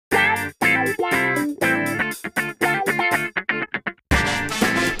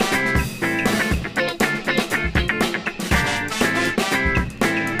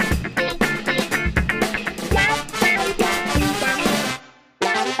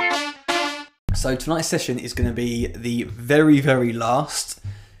So tonight's session is going to be the very last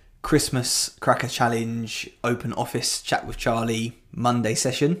Christmas Cracker Challenge Open Office Chat with Charlie Monday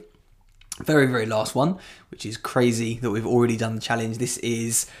session. Very last one, which is crazy that we've already done the challenge. This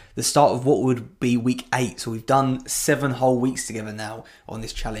is the start of what would be week 8. So we've done 7 whole weeks together now on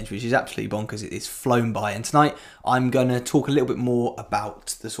this challenge, which is absolutely bonkers. It's flown by. And tonight I'm going to talk a little bit more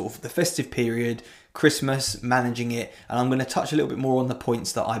about the sort of the festive period, Christmas, managing it, and I'm going to touch a little bit more on the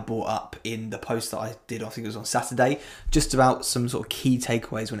points that I brought up in the post that I did, I think it was on Saturday, just about some sort of key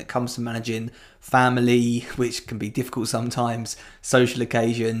takeaways when it comes to managing family, which can be difficult sometimes, social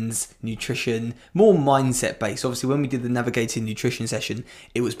occasions, nutrition, more mindset based. Obviously, when we did the navigating nutrition session,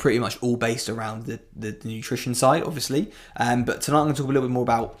 it was pretty much all based around the nutrition side, obviously. But tonight I'm going to talk a little bit more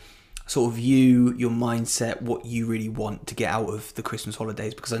about sort of your mindset, what you really want to get out of the Christmas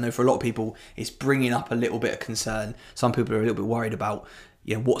holidays, because I know for a lot of people it's bringing up a little bit of concern. Some people are a little bit worried about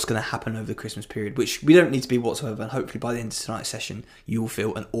what's going to happen over the Christmas period, which we don't need to be whatsoever, and hopefully by the end of tonight's session you will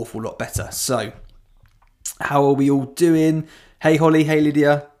feel an awful lot better. So how are we all doing? Hey Holly, hey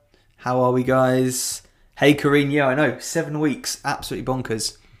Lydia, how are we guys? Hey Karine, yeah I know, 7 weeks, absolutely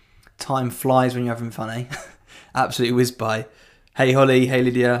bonkers. Time flies when you're having fun, eh? Absolutely whizzed by. Hey Holly, hey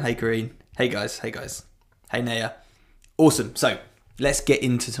Lydia, hey Karine, hey guys, hey Naya. Awesome, so let's get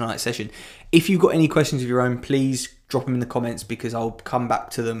into tonight's session. If you've got any questions of your own, please drop them in the comments, because I'll come back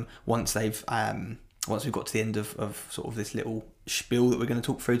to them once we've got to the end of sort of this little spiel that we're going to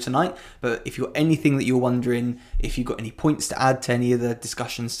talk through tonight. But if you've got anything that you're wondering, if you've got any points to add to any of the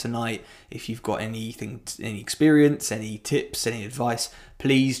discussions tonight, if you've got anything, any experience, any tips, any advice,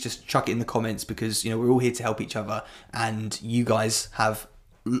 please just chuck it in the comments, because we're all here to help each other, and you guys have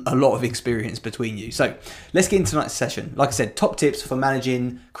a lot of experience between you. So let's get into tonight's session. Like I said, top tips for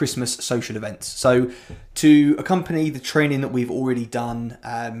managing Christmas social events. So to accompany the training that we've already done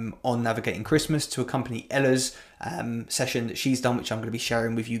on navigating Christmas, to accompany Ella's session that she's done, which I'm going to be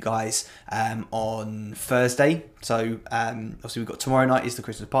sharing with you guys on Thursday. So obviously we've got tomorrow night is the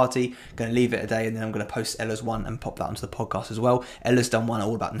Christmas party, going to leave it a day, and then I'm going to post Ella's one and pop that onto the podcast as well. Ella's done one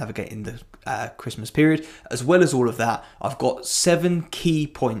all about navigating the Christmas period. As well as all of that, I've got 7 key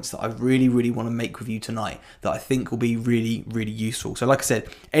points that I really want to make with you tonight that I think will be really useful. So like I said,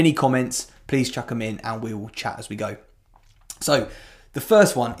 any comments, please chuck them in and we will chat as we go. So the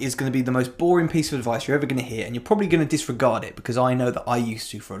first one is going to be the most boring piece of advice you're ever going to hear, and you're probably going to disregard it, because I know that I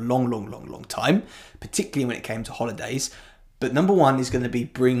used to for a long time, particularly when it came to holidays. But number 1 is going to be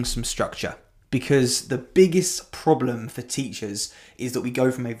bring some structure, because the biggest problem for teachers is that we go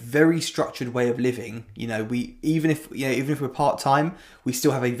from a very structured way of living. Even if we're part-time, we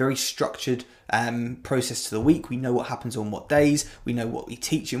still have a very structured process to the week. We know what happens on what days, we know what we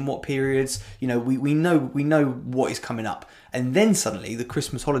teach in what periods, we know what is coming up. And then suddenly the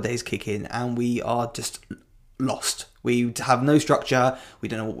Christmas holidays kick in and we are just lost. We have no structure, we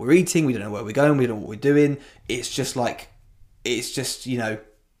don't know what we're eating, we don't know where we're going, we don't know what we're doing. It's just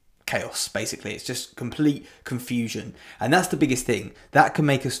chaos, basically. It's just complete confusion, and that's the biggest thing that can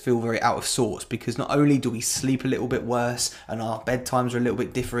make us feel very out of sorts, because not only do we sleep a little bit worse and our bedtimes are a little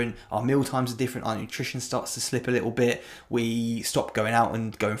bit different, our meal times are different, our nutrition starts to slip a little bit, we stop going out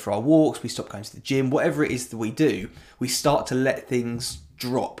and going for our walks, we stop going to the gym, whatever it is that we do, we start to let things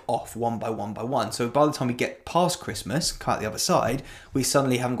drop off one by one. So by the time we get past Christmas, cut the other side, we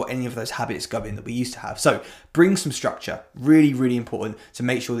suddenly haven't got any of those habits going that we used to have. So bring some structure. Really important to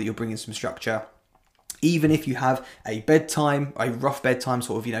make sure that you're bringing some structure. Even if you have a bedtime, a rough bedtime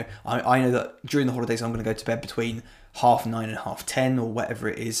sort of, I know that during the holidays I'm going to go to bed between 9:30 and 10:30 or whatever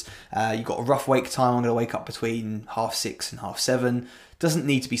it is. You've got a rough wake time, I'm going to wake up between 6:30 and 7:30. Doesn't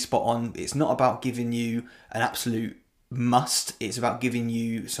need to be spot on. It's not about giving you an absolute must, it's about giving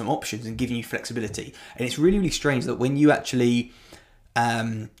you some options and giving you flexibility. And it's really strange that when you actually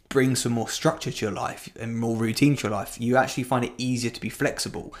bring some more structure to your life and more routine to your life, you actually find it easier to be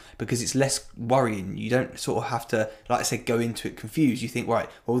flexible, because it's less worrying. You don't sort of have to, like I said, go into it confused. You think, right,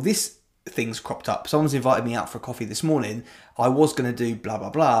 well, this things cropped up, someone's invited me out for a coffee this morning, I was going to do blah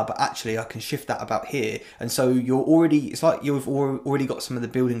blah, but actually I can shift that about here. And so it's like you've already got some of the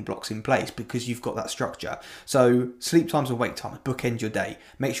building blocks in place, because you've got that structure. So sleep times and wake time, bookend your day,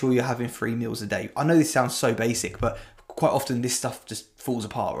 make sure you're having 3 meals a day. I know this sounds so basic, but quite often this stuff just falls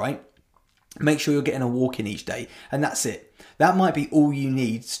apart, right? Make sure you're getting a walk in each day, and that's it. That might be all you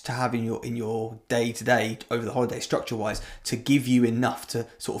need to have in your day-to-day over the holiday, structure-wise, to give you enough to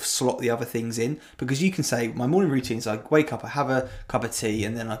sort of slot the other things in. Because you can say, my morning routine is I wake up, I have a cup of tea,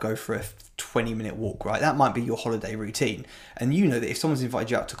 and then I go for a 20-minute walk, right? That might be your holiday routine. And you know that if someone's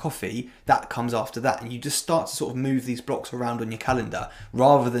invited you out to coffee, that comes after that. And you just start to sort of move these blocks around on your calendar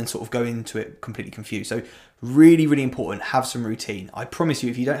rather than sort of go into it completely confused. So really, really important, have some routine. I promise you,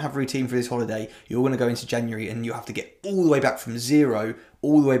 if you don't have routine for this holiday, you're going to go into January and you'll have to get all the way back from zero,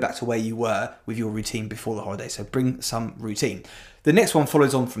 all the way back to where you were with your routine before the holiday. So bring some routine. The next one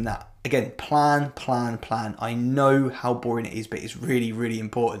follows on from that. Again, plan. I know how boring it is, but it's really, really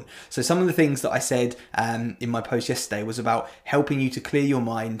important. So some of the things that I said in my post yesterday was about helping you to clear your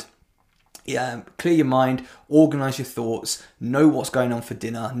mind, organize your thoughts, know what's going on for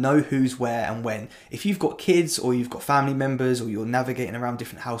dinner, know who's where and when. If you've got kids or you've got family members or you're navigating around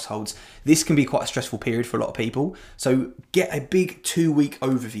different households, this can be quite a stressful period for a lot of people. So get a big 2-week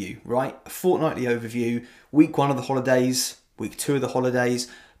overview, right? A fortnightly overview, week 1 of the holidays, week 2 of the holidays.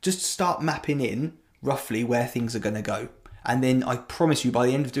 Just start mapping in roughly where things are going to go. And then I promise you, by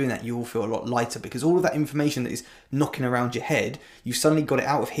the end of doing that, you will feel a lot lighter, because all of that information that is knocking around your head, you've suddenly got it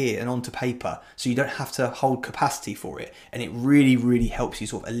out of here and onto paper, so you don't have to hold capacity for it. And it really, really helps you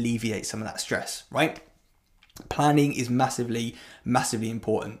sort of alleviate some of that stress, right? Planning is massively, massively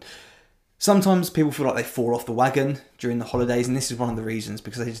important. Sometimes people feel like they fall off the wagon during the holidays, and this is one of the reasons,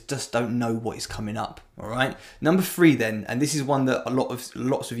 because they just don't know what is coming up, all right? Number 3 then, and this is one that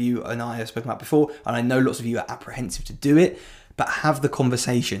lots of you and I have spoken about before, and I know lots of you are apprehensive to do it, but have the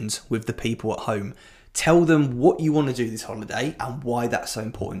conversations with the people at home. Tell them what you want to do this holiday and why that's so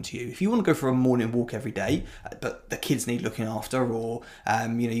important to you. If you want to go for a morning walk every day, but the kids need looking after, or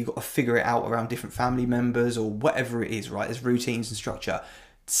you've got to figure it out around different family members or whatever it is, right? There's routines and structure.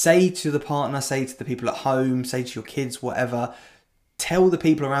 Say to the partner, say to the people at home, say to your kids, whatever, tell the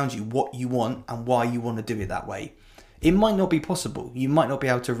people around you what you want and why you want to do it that way. It might not be possible. You might not be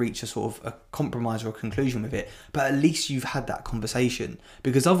able to reach a sort of a compromise or a conclusion with it, but at least you've had that conversation,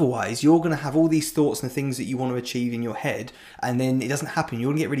 because otherwise you're going to have all these thoughts and things that you want to achieve in your head, and then it doesn't happen.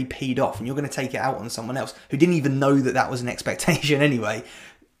 You're going to get really peed off and you're going to take it out on someone else who didn't even know that that was an expectation anyway.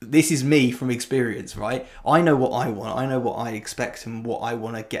 This is me from experience, right? I know what I want, I know what I expect and what I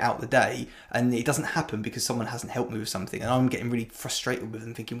want to get out the day, and it doesn't happen because someone hasn't helped me with something, and I'm getting really frustrated with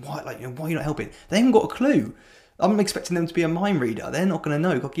them, thinking, why are you not helping? They haven't got a clue. I'm expecting them to be a mind reader. They're not going to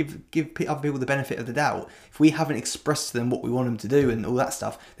know. Got to give other people the benefit of the doubt. If we haven't expressed to them what we want them to do and all that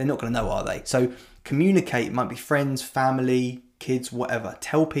stuff, they're not going to know, are they? So communicate. It might be friends, family, kids, whatever.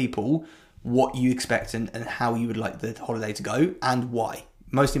 Tell people what you expect and how you would like the holiday to go and why.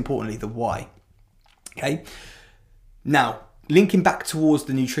 Most importantly, the why. Okay. Now, linking back towards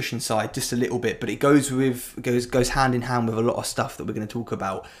the nutrition side just a little bit, but it goes hand in hand with a lot of stuff that we're going to talk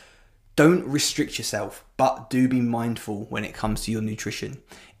about. Don't restrict yourself, but do be mindful when it comes to your nutrition.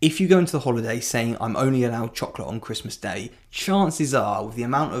 If you go into the holiday saying, I'm only allowed chocolate on Christmas Day, chances are, with the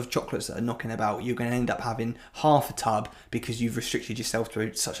amount of chocolates that are knocking about, you're going to end up having half a tub because you've restricted yourself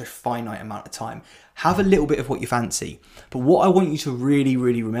to such a finite amount of time. Have a little bit of what you fancy. But what I want you to really,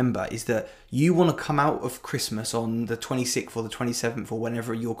 really remember is that you want to come out of Christmas on the 26th or the 27th or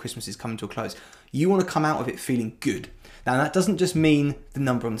whenever your Christmas is coming to a close. You want to come out of it feeling good. Now, that doesn't just mean the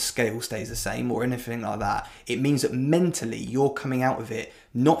number on the scale stays the same or anything like that. It means that mentally you're coming out of it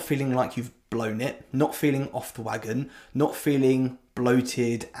not feeling like you've blown it, not feeling off the wagon, not feeling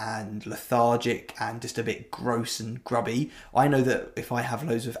bloated and lethargic and just a bit gross and grubby. I know that if I have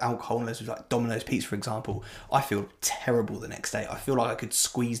loads of alcohol and loads of like Domino's pizza, for example, I feel terrible the next day. I feel like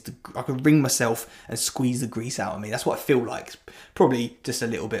I could wring myself and squeeze the grease out of me. That's what I feel like. It's probably just a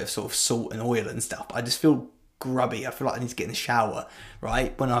little bit of sort of salt and oil and stuff. But I just feel grubby. I feel like I need to get in the shower,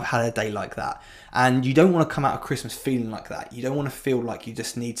 right? When I've had a day like that. And you don't want to come out of Christmas feeling like that. You don't want to feel like you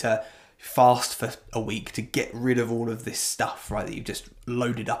just need to fast for a week to get rid of all of this stuff, right, that you've just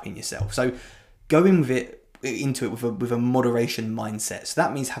loaded up in yourself. So go in into it with a moderation mindset. So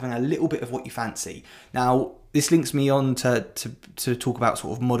that means having a little bit of what you fancy. Now, this links me on to talk about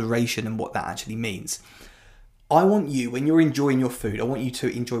sort of moderation and what that actually means. I want you, when you're enjoying your food, I want you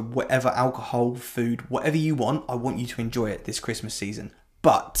to enjoy whatever alcohol, food, whatever you want. I want you to enjoy it this Christmas season.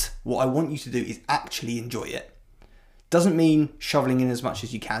 But what I want you to do is actually enjoy it. Doesn't mean shoveling in as much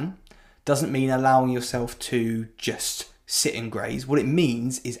as you can. Doesn't mean allowing yourself to just sit and graze. What it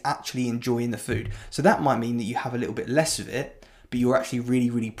means is actually enjoying the food. So that might mean that you have a little bit less of it, but you're actually really,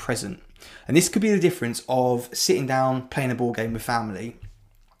 really present. And this could be the difference of sitting down, playing a board game with family,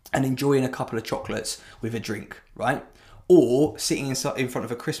 and enjoying a couple of chocolates with a drink, right? Or sitting in front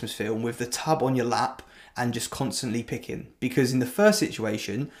of a Christmas film with the tub on your lap and just constantly picking. Because in the first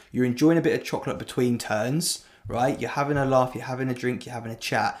situation, you're enjoying a bit of chocolate between turns, right? You're having a laugh, you're having a drink, you're having a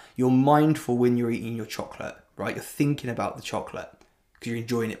chat. You're mindful when you're eating your chocolate, right? You're thinking about the chocolate. because you're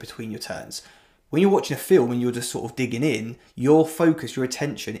enjoying it between your turns. When you're watching a film and you're just sort of digging in, your focus, your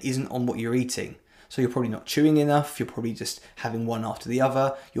attention isn't on what you're eating. So you're probably not chewing enough, you're probably just having one after the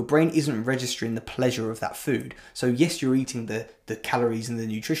other. Your brain isn't registering the pleasure of that food. So yes, you're eating the calories and the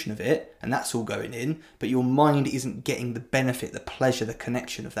nutrition of it, and that's all going in, but your mind isn't getting the benefit, the pleasure, the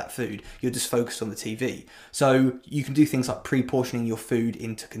connection of that food. You're just focused on the TV. So you can do things like pre-portioning your food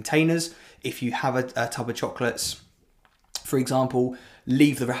into containers. If you have a tub of chocolates, for example,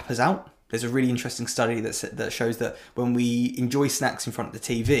 leave the wrappers out. There's a really interesting study that shows that when we enjoy snacks in front of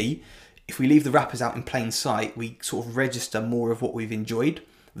the TV, if we leave the wrappers out in plain sight, we sort of register more of what we've enjoyed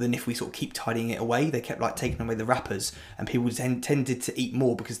than if we sort of keep tidying it away. They kept like taking away the wrappers, and people tended to eat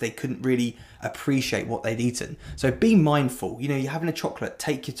more because they couldn't really appreciate what they'd eaten. So be mindful. You know, you're having a chocolate,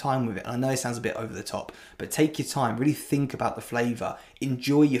 take your time with it. And I know it sounds a bit over the top, but take your time, really think about the flavour,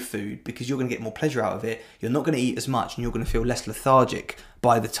 enjoy your food, because you're going to get more pleasure out of it. You're not going to eat as much, and you're going to feel less lethargic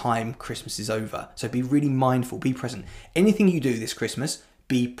by the time Christmas is over. So be really mindful, be present. Anything you do this Christmas,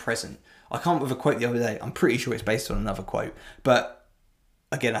 be present. I came up with a quote the other day. I'm pretty sure it's based on another quote, but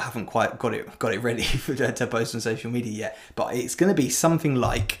again, I haven't quite got it ready to post on social media yet. But it's going to be something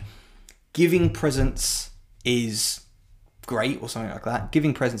like, giving presents is great, or something like that.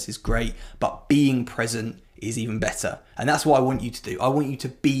 Giving presents is great, but being present is even better. And that's what I want you to do. I want you to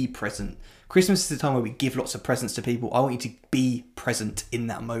be present. Christmas is the time where we give lots of presents to people. I want you to be present in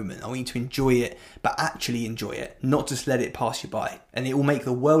that moment. I want you to enjoy it, but actually enjoy it, not just let it pass you by. And it will make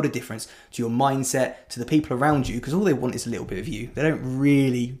the world of difference to your mindset, to the people around you, because all they want is a little bit of you. They don't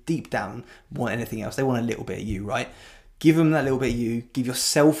really, deep down, want anything else. They want a little bit of you, right? Give them that little bit of you, give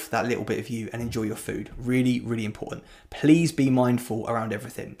yourself that little bit of you, and enjoy your food. Really, really important. Please be mindful around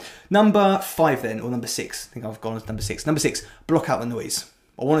everything. Number 5 then, or number 6. I think I've gone as number 6. Number 6, block out the noise.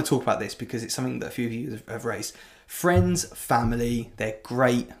 I want to talk about this because it's something that a few of you have raised. Friends, family, they're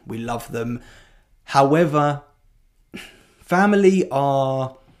great. We love them. However, family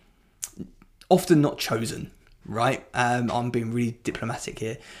are often not chosen, right? I'm being really diplomatic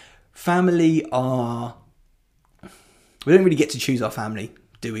here. Family are... We don't really get to choose our family,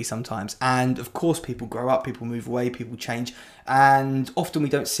 do we, sometimes? And of course, people grow up, people move away, people change. And often we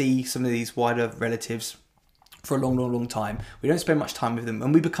don't see some of these wider relatives for a long time. We don't spend much time with them,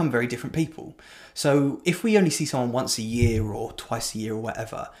 and we become very different people. So if we only see someone once a year or twice a year or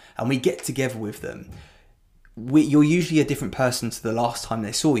whatever, and we get together with them, you're usually a different person to the last time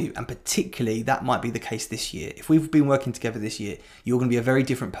they saw you. And particularly that might be the case this year. If we've been working together this year, you're going to be a very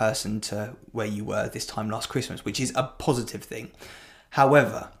different person to where you were this time last Christmas, which is a positive thing.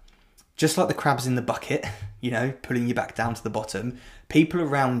 However, just like the crabs in the bucket, you know, pulling you back down to the bottom, people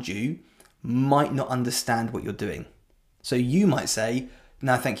around you might not understand what you're doing. So you might say,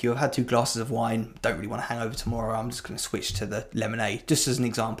 no, thank you, I've had 2 glasses of wine, don't really want to hang over tomorrow, I'm just going to switch to the lemonade, just as an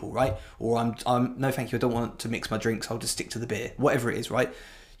example, right? Or I'm no, thank you, I don't want to mix my drinks, I'll just stick to the beer. Whatever it is, right?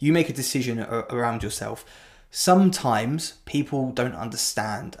 You make a decision around yourself. Sometimes people don't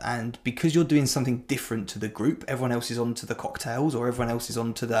understand, and because you're doing something different to the group, everyone else is on to the cocktails, or everyone else is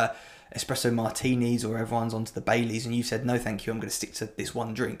on to the espresso martinis, or everyone's onto the Baileys, and you said, no thank you, I'm going to stick to this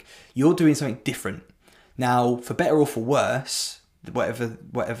one drink. You're doing something different. Now, for better or for worse, whatever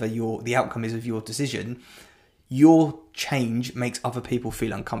the outcome is of your decision, your change makes other people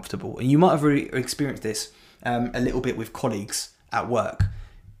feel uncomfortable. And you might have already experienced this a little bit with colleagues at work.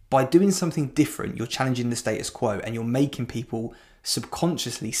 By doing something different, you're challenging the status quo, and you're making people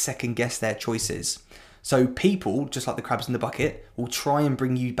subconsciously second guess their choices. So people, just like the crabs in the bucket, will try and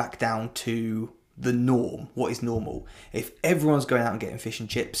bring you back down to the norm, what is normal. If everyone's going out and getting fish and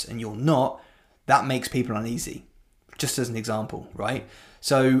chips and you're not, that makes people uneasy. Just as an example, right?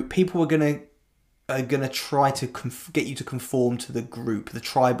 So people are gonna try to get you to conform to the group, the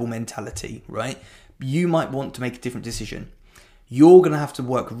tribal mentality, right? You might want to make a different decision. You're gonna have to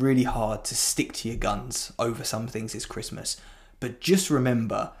work really hard to stick to your guns over some things this Christmas. But just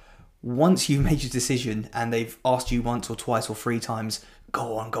remember, once you've made your decision and they've asked you once or twice or 3 times,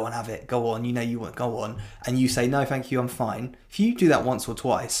 go on, have it, go on, you know you want, go on, and you say, no, thank you, I'm fine. If you do that once or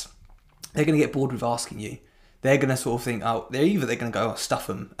twice, they're going to get bored with asking you. They're going to sort of think, oh, they're going to go, oh, stuff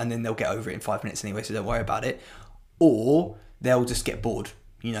them, and then they'll get over it in 5 minutes anyway, so don't worry about it. Or they'll just get bored,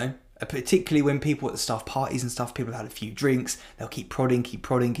 you know? Particularly when people at the staff parties and stuff, people have had a few drinks, they'll keep prodding,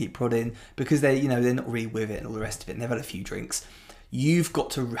 because they're not really with it and all the rest of it, and they've had a few drinks. You've got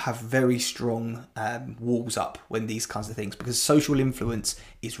to have very strong walls up when these kinds of things, because social influence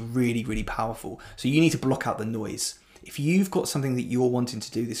is really, really powerful. So you need to block out the noise. If you've got something that you're wanting to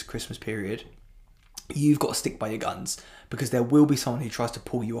do this Christmas period, you've got to stick by your guns, because there will be someone who tries to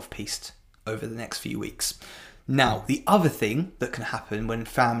pull you off piste over the next few weeks. Now, the other thing that can happen when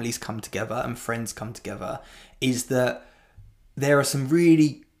families come together and friends come together is that there are some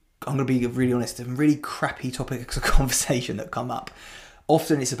really, I'm going to be really honest, some really crappy topics of conversation that come up.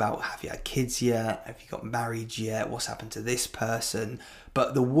 Often it's about, have you had kids yet? Have you got married yet? What's happened to this person?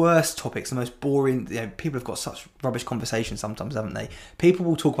 But the worst topics, the most boring, people have got such rubbish conversations sometimes, haven't they? People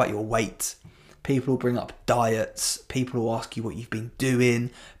will talk about your weight. People will bring up diets. People will ask you what you've been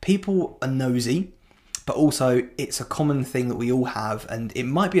doing. People are nosy, but also it's a common thing that we all have, and it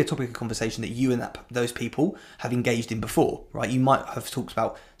might be a topic of conversation that you and those people have engaged in before, right? You might have talked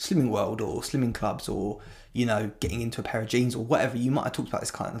about Slimming World or Slimming Clubs or, getting into a pair of jeans or whatever. You might have talked about this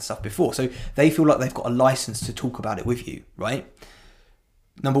kind of stuff before. So they feel like they've got a license to talk about it with you, right?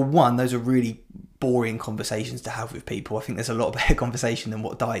 Number one, those are really boring conversations to have with people. I think there's a lot better conversation than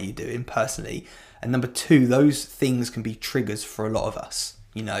what diet you're doing personally. And number two, those things can be triggers for a lot of us.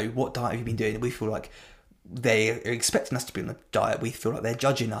 What diet have you been doing? We feel like they are expecting us to be on the diet. We feel like they're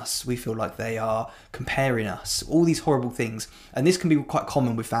judging us. We feel like they are comparing us. All these horrible things. And this can be quite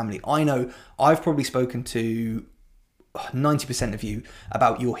common with family. I know I've probably spoken to 90% of you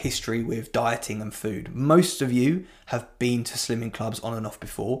about your history with dieting and food. Most of you have been to slimming clubs on and off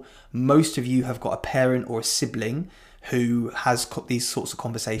before. Most of you have got a parent or a sibling who has got these sorts of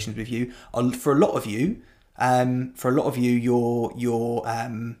conversations with you. For a lot of you,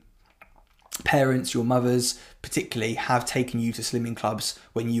 your parents, your mothers particularly, have taken you to slimming clubs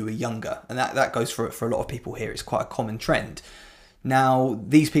when you were younger, and that goes for a lot of people here. It's quite a common trend. Now,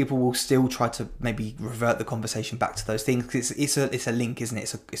 these people will still try to maybe revert the conversation back to those things, because it's a link, isn't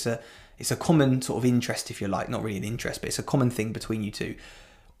it? It's a common sort of interest, if you like. Not really an interest, but it's a common thing between you two.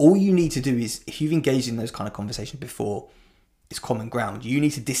 All you need to do is, if you've engaged in those kind of conversations before, it's common ground. You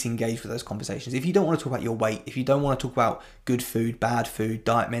need to disengage with those conversations. If you don't want to talk about your weight, if you don't want to talk about good food, bad food,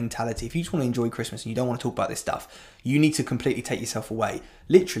 diet mentality, if you just want to enjoy Christmas and you don't want to talk about this stuff, you need to completely take yourself away.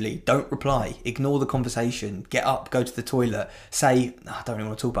 Literally, don't reply. Ignore the conversation. Get up, go to the toilet, say, I don't really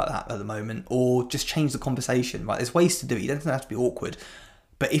want to talk about that at the moment, or just change the conversation, right? There's ways to do it. It doesn't have to be awkward.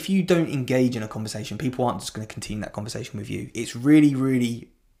 But if you don't engage in a conversation, people aren't just going to continue that conversation with you. It's really, really,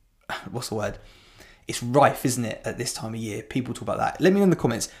 what's the word? It's rife, isn't it, at this time of year? People talk about that. Let me know in the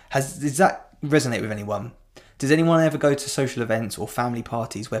comments. Does that resonate with anyone? Does anyone ever go to social events or family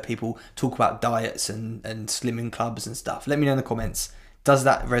parties where people talk about diets and slimming clubs and stuff? Let me know in the comments. Does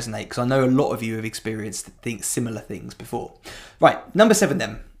that resonate? Because I know a lot of you have experienced similar things before. Right, number 7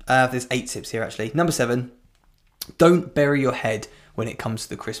 then. There's 8 tips here actually. Number 7, don't bury your head when it comes to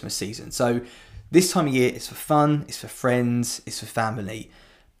the Christmas season. So this time of year, it's for fun, it's for friends, it's for family.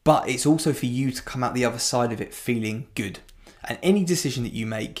 But it's also for you to come out the other side of it feeling good. And any decision that you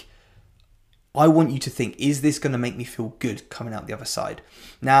make, I want you to think, is this going to make me feel good coming out the other side?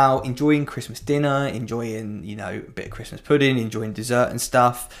 Now, enjoying Christmas dinner, enjoying, a bit of Christmas pudding, enjoying dessert and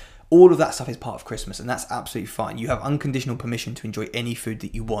stuff, all of that stuff is part of Christmas, and that's absolutely fine. You have unconditional permission to enjoy any food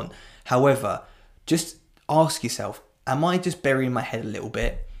that you want. However, just ask yourself, am I just burying my head a little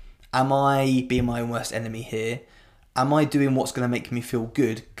bit? Am I being my own worst enemy here? Am I doing what's going to make me feel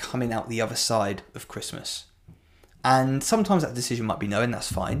good coming out the other side of Christmas? And sometimes that decision might be no, and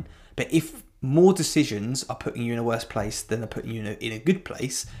that's fine. But if more decisions are putting you in a worse place than are putting you in a good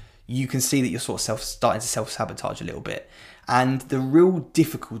place, you can see that you're sort of starting to self-sabotage a little bit. And the real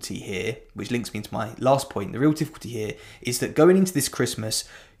difficulty here, which links me into my last point, the real difficulty here is that going into this Christmas,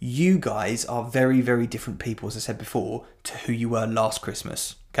 you guys are very, very different people, as I said before, to who you were last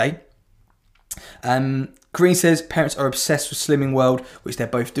Christmas, okay? Green says parents are obsessed with Slimming World, which they're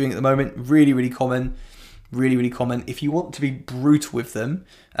both doing at the moment. Really, really common. Really, really common. If you want to be brutal with them,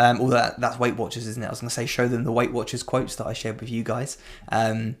 although that's Weight Watchers, isn't it? I was going to say show them the Weight Watchers quotes that I shared with you guys,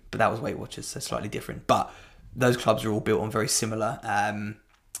 but that was Weight Watchers, so slightly different. But those clubs are all built on very similar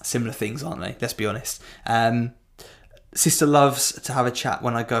things, aren't they? Let's be honest. Sister loves to have a chat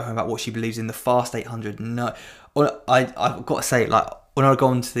when I go home about what she believes in. The Fast 800. No, I've got to say, like, when I go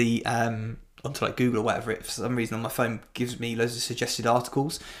onto the onto like Google or whatever, it for some reason on my phone gives me loads of suggested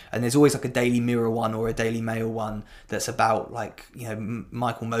articles, and there's always like a Daily Mirror one or a Daily Mail one that's about, like,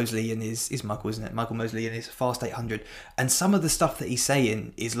 Michael Mosley and his Michael, isn't it? Michael Mosley and his Fast 800, and some of the stuff that he's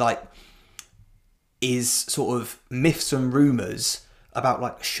saying is sort of myths and rumours about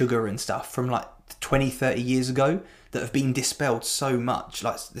like sugar and stuff from like 20-30 years ago that have been dispelled so much.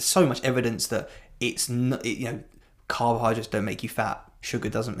 Like, there's so much evidence that it's not, carbohydrates don't make you fat, sugar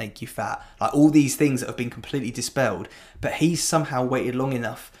doesn't make you fat, like all these things that have been completely dispelled, but he's somehow waited long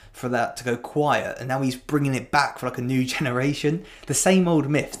enough for that to go quiet, and now he's bringing it back for like a new generation. The same old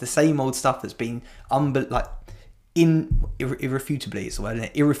myths, the same old stuff that's been irrefutably, it's the word, isn't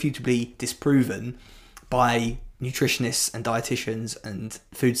it? Irrefutably disproven, by nutritionists and dietitians and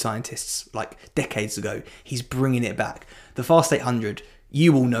food scientists like decades ago. He's bringing it back. The Fast 800,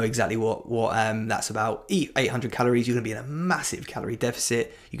 you all know exactly what that's about. Eat 800 calories, you're going to be in a massive calorie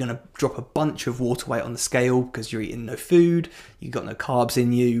deficit. You're going to drop a bunch of water weight on the scale because you're eating no food. You've got no carbs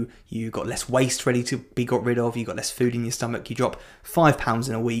in you. You've got less waste ready to be got rid of. You've got less food in your stomach. You drop 5 pounds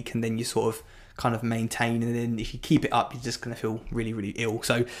in a week, and then you sort of kind of maintain. And then if you keep it up, you're just going to feel really, really ill.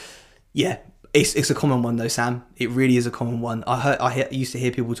 So yeah, it's a common one though, Sam. It really is a common one. I used to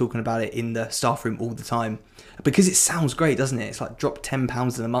hear people talking about it in the staff room all the time because it sounds great, doesn't it? It's like drop 10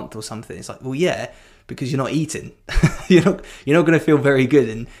 pounds in a month or something. It's like, well, yeah, because you're not eating. you're not going to feel very good,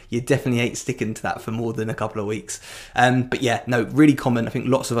 and you definitely ain't sticking to that for more than a couple of weeks. But yeah, no, really common. I think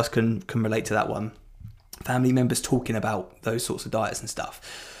lots of us can relate to that one. Family members talking about those sorts of diets and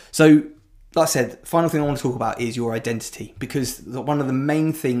stuff. So, like I said, final thing I want to talk about is your identity, because one of the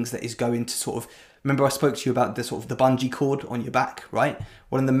main things that is going to sort of, remember I spoke to you about the sort of the bungee cord on your back, right?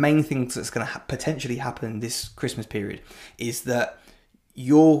 One of the main things that's going to potentially happen this Christmas period is that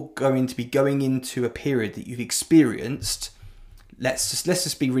you're going to be going into a period that you've experienced. Let's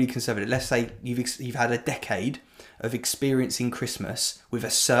just be really conservative. Let's say you've had a decade of experiencing Christmas with a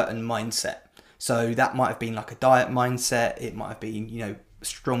certain mindset. So that might have been like a diet mindset. It might have been,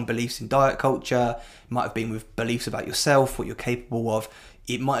 strong beliefs in diet culture. It might have been with beliefs about yourself, what you're capable of.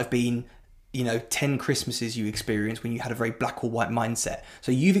 It might have been, 10 Christmases you experienced when you had a very black or white mindset.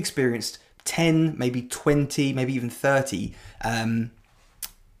 So you've experienced 10, maybe 20, maybe even 30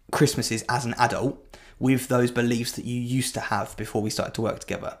 Christmases as an adult with those beliefs that you used to have before we started to work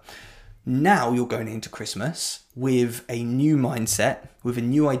together. Now you're going into Christmas with a new mindset, with a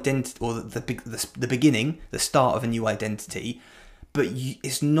new identity, or the beginning, the start of a new identity, but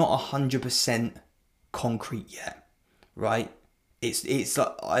it's not 100% concrete yet, right? It's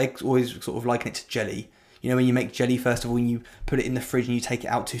like, I always sort of liken it to jelly. When you make jelly, first of all, and you put it in the fridge and you take it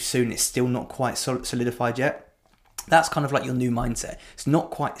out too soon, it's still not quite solidified yet. That's kind of like your new mindset. It's not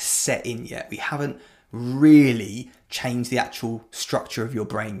quite set in yet. We haven't really changed the actual structure of your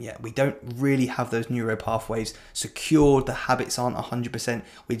brain yet. We don't really have those neuro pathways secured. The habits aren't 100%.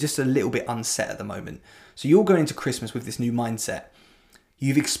 We're just a little bit unset at the moment. So you're going into Christmas with this new mindset.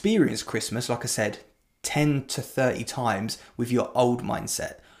 You've experienced Christmas, like I said, 10 to 30 times with your old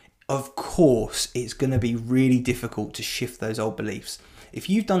mindset. Of course, it's going to be really difficult to shift those old beliefs. If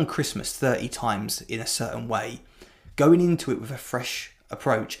you've done Christmas 30 times in a certain way, going into it with a fresh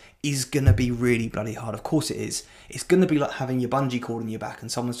approach is going to be really bloody hard. Of course it is. It's going to be like having your bungee cord on your back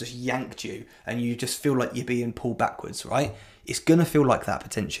and someone's just yanked you and you just feel like you're being pulled backwards, right? It's going to feel like that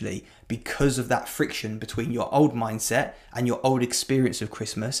potentially because of that friction between your old mindset and your old experience of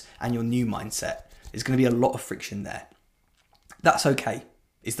Christmas and your new mindset. There's going to be a lot of friction there. That's okay,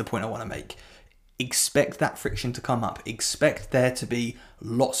 is the point I want to make. Expect that friction to come up. Expect there to be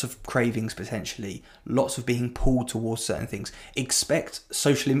lots of cravings potentially, lots of being pulled towards certain things. Expect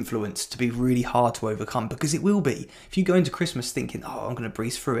social influence to be really hard to overcome, because it will be. If you go into Christmas thinking, I'm going to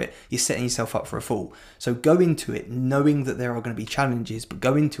breeze through it, you're setting yourself up for a fall. So go into it knowing that there are going to be challenges, but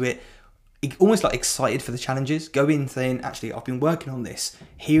go into it almost like excited for the challenges. Go in saying, actually, I've been working on this.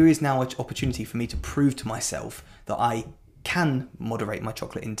 Here is now an opportunity for me to prove to myself that I can moderate my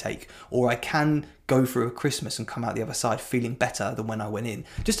chocolate intake, or I can go through a Christmas and come out the other side feeling better than when I went in.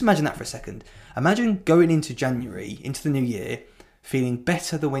 Just imagine that for a second. Imagine going into January, into the new year, feeling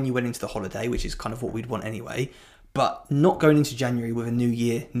better than when you went into the holiday, which is kind of what we'd want anyway, but not going into January with a new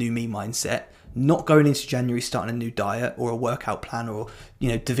year, new me mindset, not going into January starting a new diet or a workout plan or,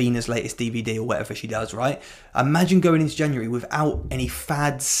 Davina's latest DVD or whatever she does, right? Imagine going into January without any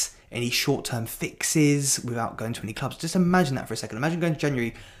fads, any short-term fixes, without going to any clubs. Just imagine that for a second. Imagine going to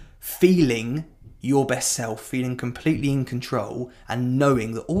January feeling your best self, feeling completely in control, and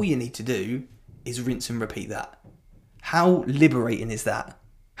knowing that all you need to do is rinse and repeat that. How liberating is that?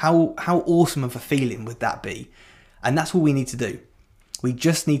 How awesome of a feeling would that be? And that's all we need to do. We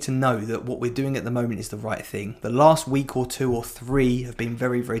just need to know that what we're doing at the moment is the right thing. The last week or 2 or 3 have been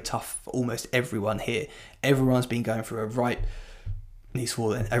very, very tough for almost everyone here. Everyone's been going through a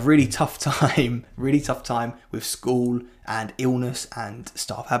really tough time with school and illness and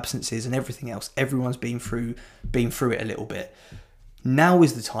staff absences and everything else. Everyone's been through it a little bit. Now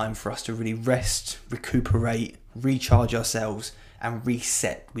is the time for us to really rest, recuperate, recharge ourselves and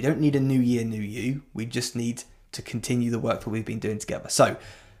reset. We don't need a new year, new you. We just need to continue the work that we've been doing together. So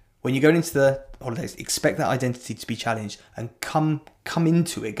when you're going into the holidays, expect that identity to be challenged and go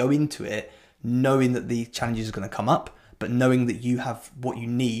into it knowing that the challenges are going to come up, but knowing that you have what you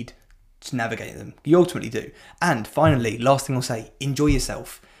need to navigate them. You ultimately do. And finally, last thing I'll say, enjoy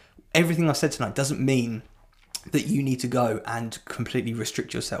yourself. everything I've said tonight doesn't mean that you need to go and completely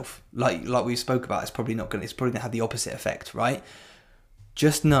restrict yourself. Like we spoke about, it's probably going to have the opposite effect, right?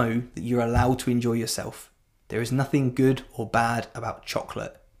 Just know that you're allowed to enjoy yourself. There is nothing good or bad about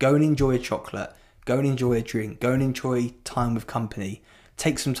chocolate. Go and enjoy a chocolate. Go and enjoy a drink. Go and enjoy time with company.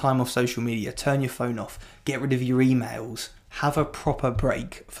 Take some time off social media. Turn your phone off. Get rid of your emails. Have a proper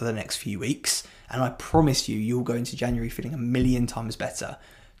break for the next few weeks. And I promise you, you'll go into January feeling a million times better.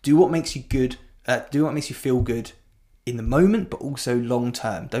 Do what makes you good. Do what makes you feel good in the moment, but also long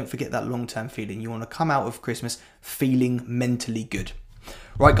term. Don't forget that long term feeling. You want to come out of Christmas feeling mentally good.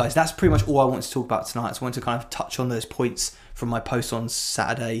 Right, guys, that's pretty much all I wanted to talk about tonight. I just wanted to kind of touch on those points from my post on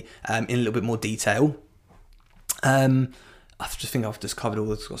Saturday in a little bit more detail. I just think I've just covered all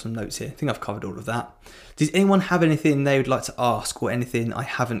this. Got some notes here. I think I've covered all of that. Does anyone have anything they would like to ask or anything I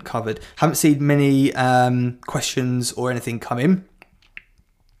haven't covered? Haven't seen many questions or anything come in.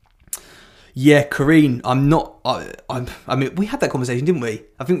 Yeah, Kareen, I mean, we had that conversation, didn't we?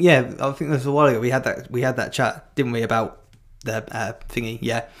 I think that was a while ago. We had that chat, didn't we, about the thingy?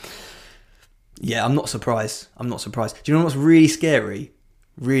 Yeah. I'm not surprised. Do you know what's really scary?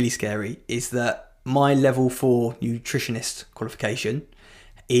 Really scary is that my level 4 nutritionist qualification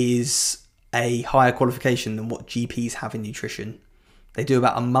is a higher qualification than what GPs have in nutrition. They do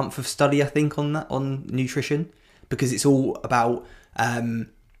about a month of study, I think, on nutrition, because it's all about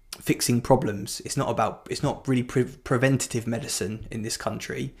fixing problems. It's not really preventative medicine in this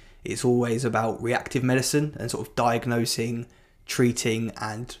country. It's always about reactive medicine and sort of diagnosing, treating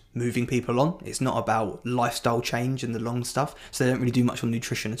and moving people on. It's not about lifestyle change and the long stuff. So they don't really do much on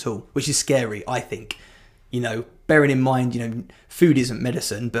nutrition at all, which is scary, I think. Bearing in mind, food isn't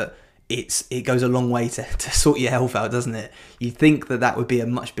medicine, but it goes a long way to sort your health out, doesn't it? You'd think that would be a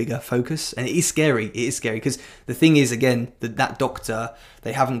much bigger focus, and it is scary. It is scary because the thing is, again, that doctor,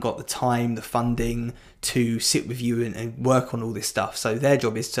 they haven't got the time, the funding to sit with you and work on all this stuff. So their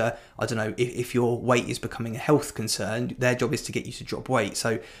job is to, I don't know, if your weight is becoming a health concern, their job is to get you to drop weight.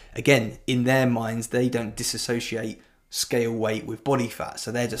 So again, in their minds, they don't disassociate scale weight with body fat.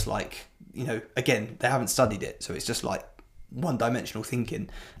 So they're just like, again, they haven't studied it. So it's just like one-dimensional thinking,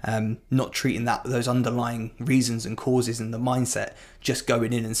 not treating those underlying reasons and causes and the mindset, just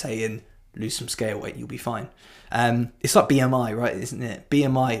going in and saying, lose some scale weight, you'll be fine. It's like BMI, right? Isn't it?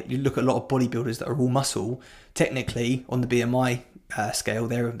 BMI, you look at a lot of bodybuilders that are all muscle, technically on the BMI scale,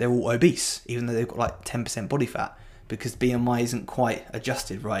 they're all obese, even though they've got like 10% body fat, because BMI isn't quite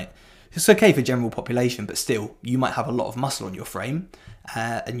adjusted, right? It's okay for general population, but still, you might have a lot of muscle on your frame,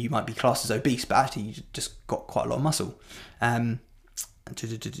 and you might be classed as obese, but actually you just got quite a lot of muscle.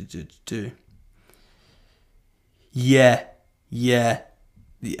 Yeah.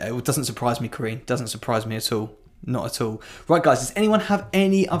 It doesn't surprise me, Kareen. Doesn't surprise me at all. Not at all. Right, guys, does anyone have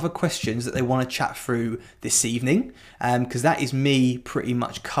any other questions that they want to chat through this evening? Because that is me pretty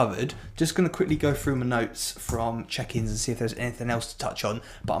much covered. Just going to quickly go through my notes from check-ins and see if there's anything else to touch on.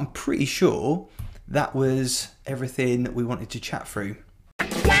 But I'm pretty sure that was everything that we wanted to chat through.